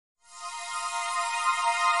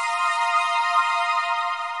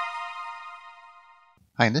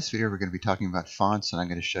Hi, in this video we're going to be talking about fonts, and I'm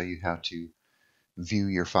going to show you how to view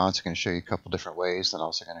your fonts. I'm going to show you a couple different ways, and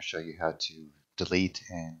also going to show you how to delete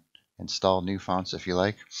and install new fonts if you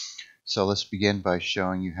like. So let's begin by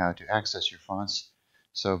showing you how to access your fonts.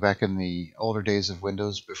 So back in the older days of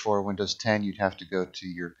Windows, before Windows 10, you'd have to go to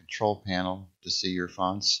your control panel to see your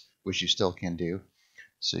fonts, which you still can do.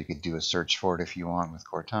 So you could do a search for it if you want with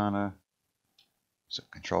Cortana. So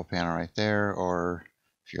control panel right there, or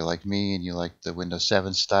if you're like me and you like the Windows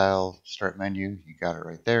 7 style start menu, you got it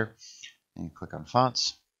right there. And you click on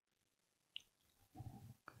fonts.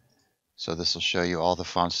 So this will show you all the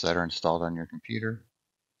fonts that are installed on your computer.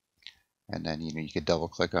 And then you could double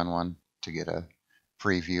click on one to get a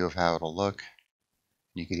preview of how it'll look.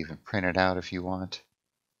 You could even print it out if you want.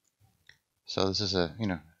 So this is a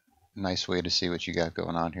nice way to see what you got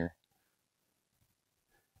going on here.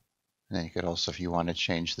 And then you could also, if you want to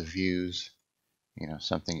change the views,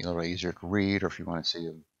 something a little easier to read, or if you want to see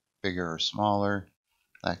them bigger or smaller,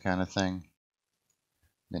 that kind of thing,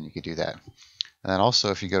 then you could do that. And then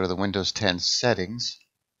also, if you go to the Windows 10 settings,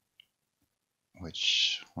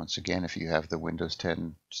 which once again, if you have the Windows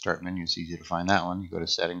 10 start menu, it's easy to find that one. You go to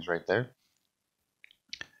settings right there,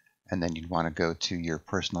 and then you'd want to go to your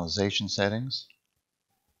personalization settings,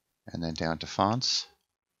 and then down to fonts,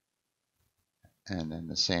 and then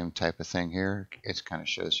the same type of thing here. It kind of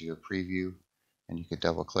shows you a preview, and you could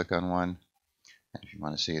double click on one. And if you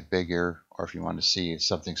want to see it bigger, or if you want to see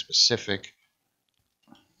something specific,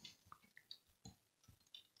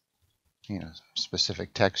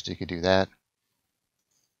 specific text, you could do that.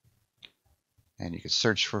 And you could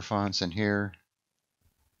search for fonts in here.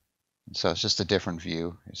 And so it's just a different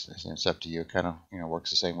view. It's up to you. It kind of works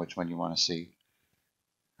the same which one you want to see,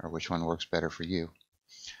 or which one works better for you.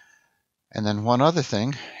 And then one other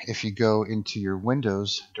thing, if you go into your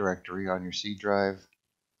Windows directory on your C drive,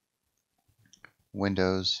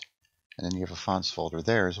 Windows, and then you have a fonts folder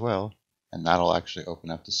there as well, and that'll actually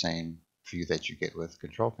open up the same view that you get with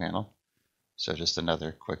Control Panel. So just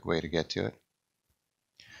another quick way to get to it.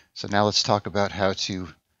 So now let's talk about how to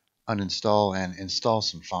uninstall and install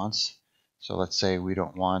some fonts. So let's say we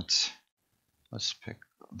don't want, let's pick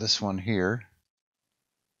this one here.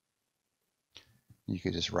 You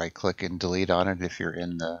could just right click and delete on it if you're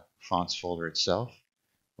in the fonts folder itself,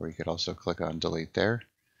 or you could also click on delete there.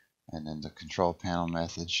 And then the control panel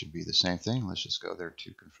method should be the same thing. Let's just go there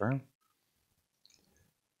to confirm.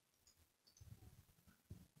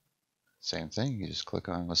 Same thing, you just click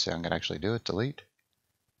on, let's say I'm going to actually do it, delete.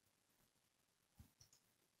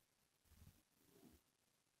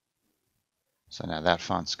 So now that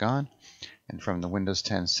font's gone. And from the Windows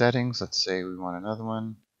 10 settings, let's say we want another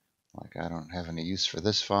one. Like I don't have any use for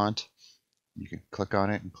this font. You can click on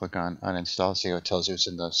it and click on uninstall. See how it tells you it's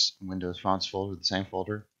in the Windows fonts folder, the same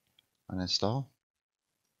folder. Uninstall.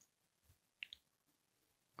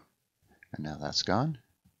 And now that's gone.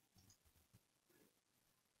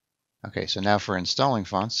 Okay, so now for installing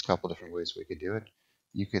fonts, a couple different ways we could do it.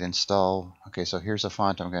 You could install, okay, so here's a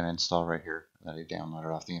font I'm going to install right here that I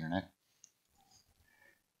downloaded off the internet.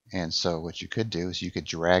 And so what you could do is you could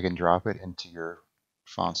drag and drop it into your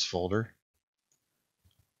fonts folder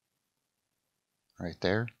right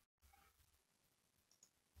there.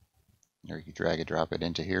 Or you could drag and drop it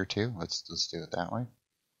into here too. Let's do it that way.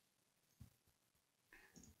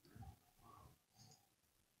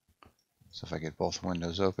 So if I get both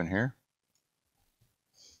windows open here,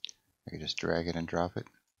 I can just drag it and drop it.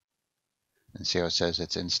 And see how it says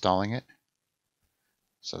it's installing it.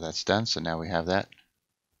 So that's done. So now we have that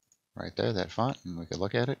right there, that font, and we could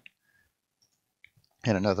look at it.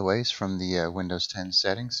 And another way is from the Windows 10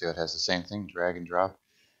 settings. See how it has the same thing, drag and drop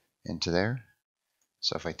into there.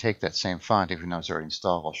 So if I take that same font, even though it's already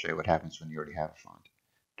installed, I'll show you what happens when you already have a font.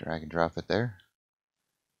 Drag and drop it there.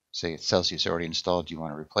 Say it tells you it's already installed. Do you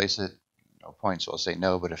want to replace it? No point, so I'll say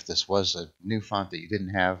no. But if this was a new font that you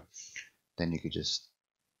didn't have, then you could just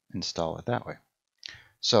install it that way.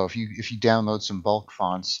 So if you download some bulk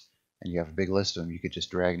fonts and you have a big list of them, you could just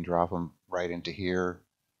drag and drop them right into here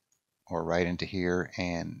or right into here.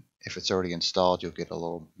 And if it's already installed, you'll get a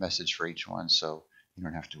little message for each one. So you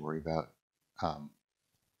don't have to worry about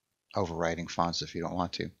overwriting fonts if you don't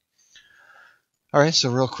want to. All right,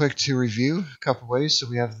 so real quick to review a couple ways. So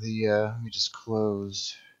we have the, let me just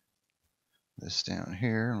close this down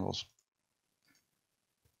here, and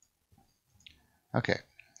okay.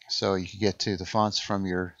 So you can get to the fonts from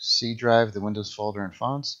your C drive, the Windows folder and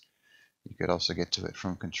fonts. You could also get to it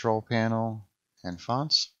from Control Panel and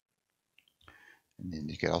fonts. And then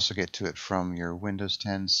you could also get to it from your Windows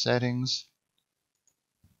 10 settings,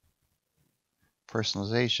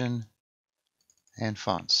 personalization, and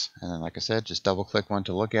fonts. And then, like I said, just double click one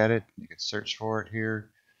to look at it. You can search for it here,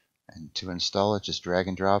 and to install it, just drag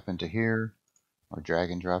and drop into here, or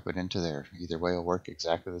drag and drop it into there. Either way will work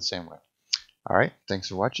exactly the same way. All right, thanks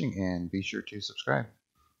for watching, and be sure to subscribe.